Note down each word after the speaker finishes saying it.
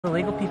The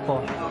Lego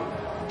people.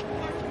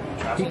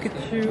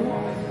 Pikachu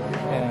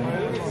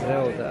and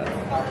Zelda.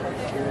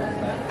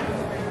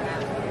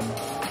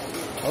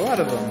 A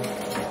lot of them.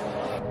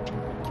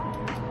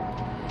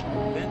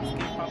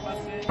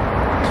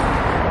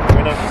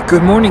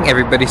 Good morning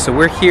everybody. So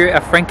we're here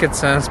at Frank and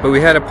Son's, but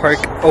we had to park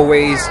a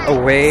ways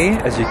away,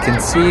 as you can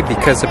see,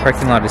 because the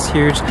parking lot is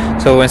huge.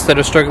 So instead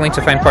of struggling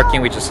to find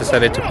parking, we just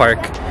decided to park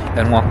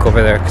and walk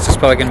over there because it's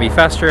probably going to be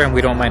faster and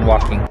we don't mind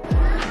walking.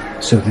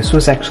 So this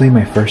was actually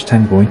my first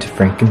time going to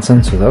Frank and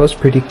Son, so that was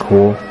pretty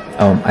cool.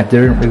 I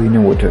didn't really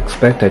know what to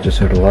expect. I just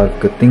heard a lot of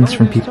good things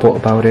from people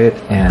about it,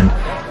 and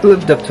it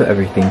lived up to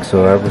everything,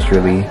 so I was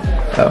really,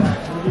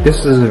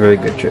 this was a very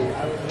good trip.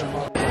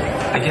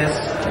 I guess,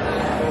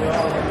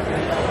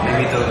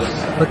 maybe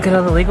those... Look at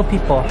all the Lego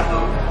people.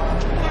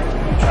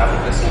 Travel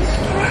business.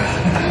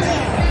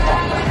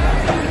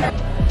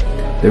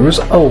 There was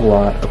a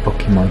lot of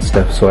Pokemon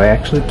stuff, so I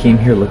actually came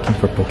here looking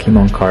for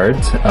Pokemon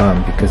cards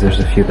because there's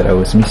a few that I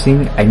was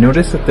missing. I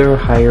noticed that they were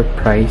higher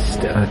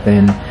priced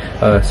than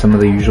some of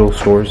the usual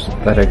stores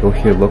that I go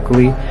here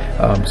locally,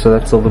 so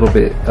that's a little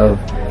bit of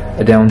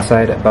a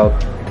downside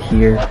about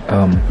here,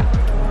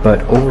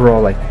 but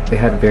overall, like, they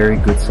had very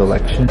good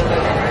selection.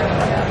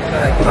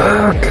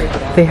 Look!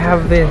 They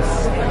have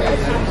this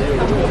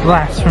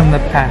Blast from the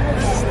Past.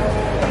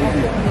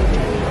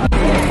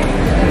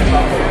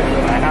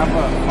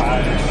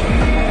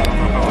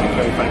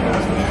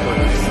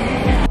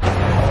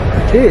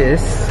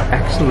 This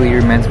actually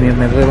reminds me of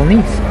my little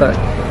niece, but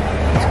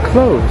it's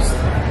closed.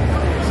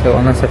 So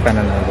unless I find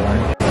another one.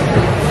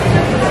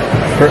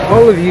 For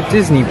all of you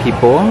Disney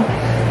people,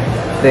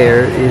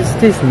 there is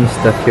Disney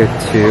stuff here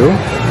too.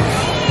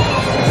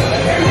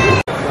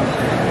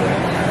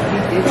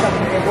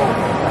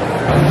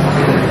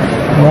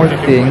 More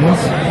things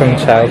from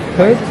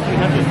childhood.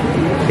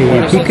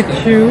 The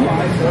Pikachu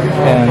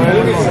and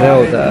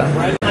Zelda.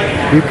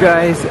 You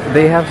guys,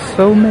 they have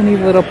so many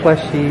little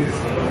plushies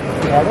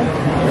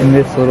in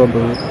this little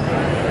booth.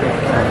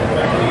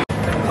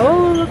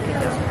 Oh, look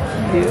at this.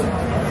 Cute.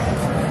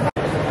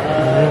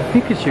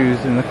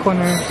 Pikachu's in the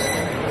corner.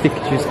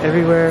 Pikachu's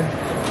everywhere.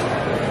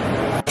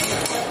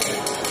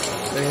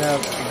 They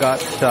have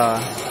Gacha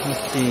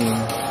machine.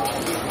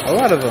 A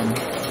lot of them.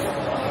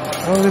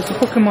 Oh, there's a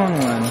Pokemon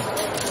one.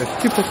 There's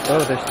three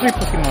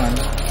Pokemon.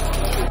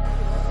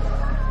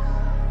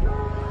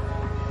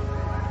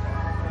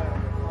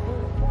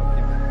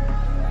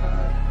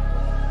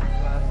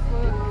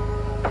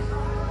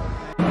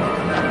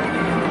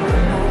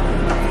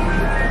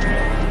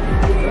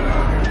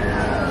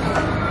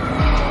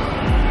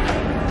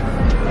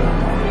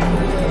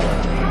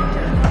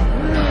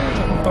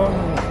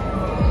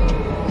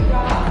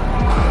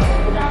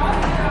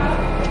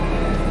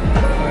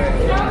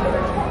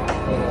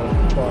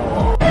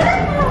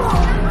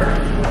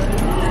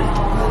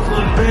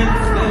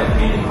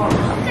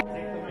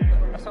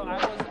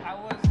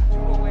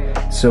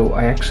 So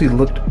I actually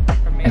looked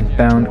and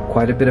found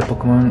quite a bit of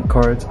Pokemon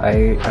cards.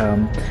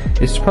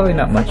 It's probably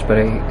not much, but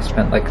I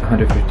spent like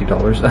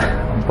 $150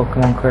 on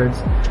Pokemon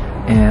cards.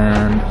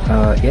 And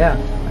yeah,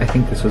 I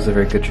think this was a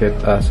very good trip.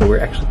 So we're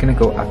actually gonna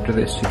go after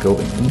this to go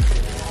and eat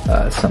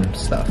some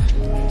stuff.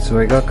 So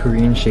I got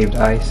Korean shaved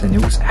ice and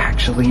it was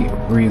actually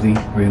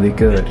really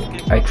good.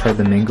 I tried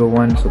the mango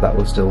one, so that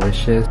was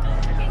delicious.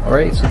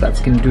 Alright, so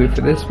that's gonna do it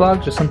for this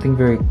vlog. Just something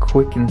very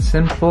quick and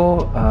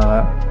simple.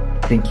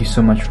 Thank you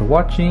so much for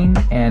watching,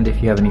 and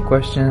if you have any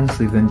questions,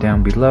 leave them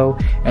down below.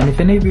 And if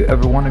any of you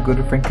ever want to go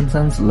to Frank and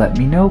Son's, let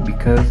me know,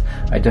 because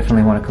I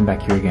definitely want to come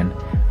back here again.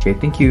 Okay,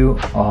 thank you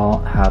all.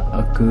 Have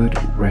a good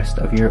rest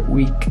of your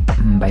week.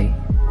 Bye.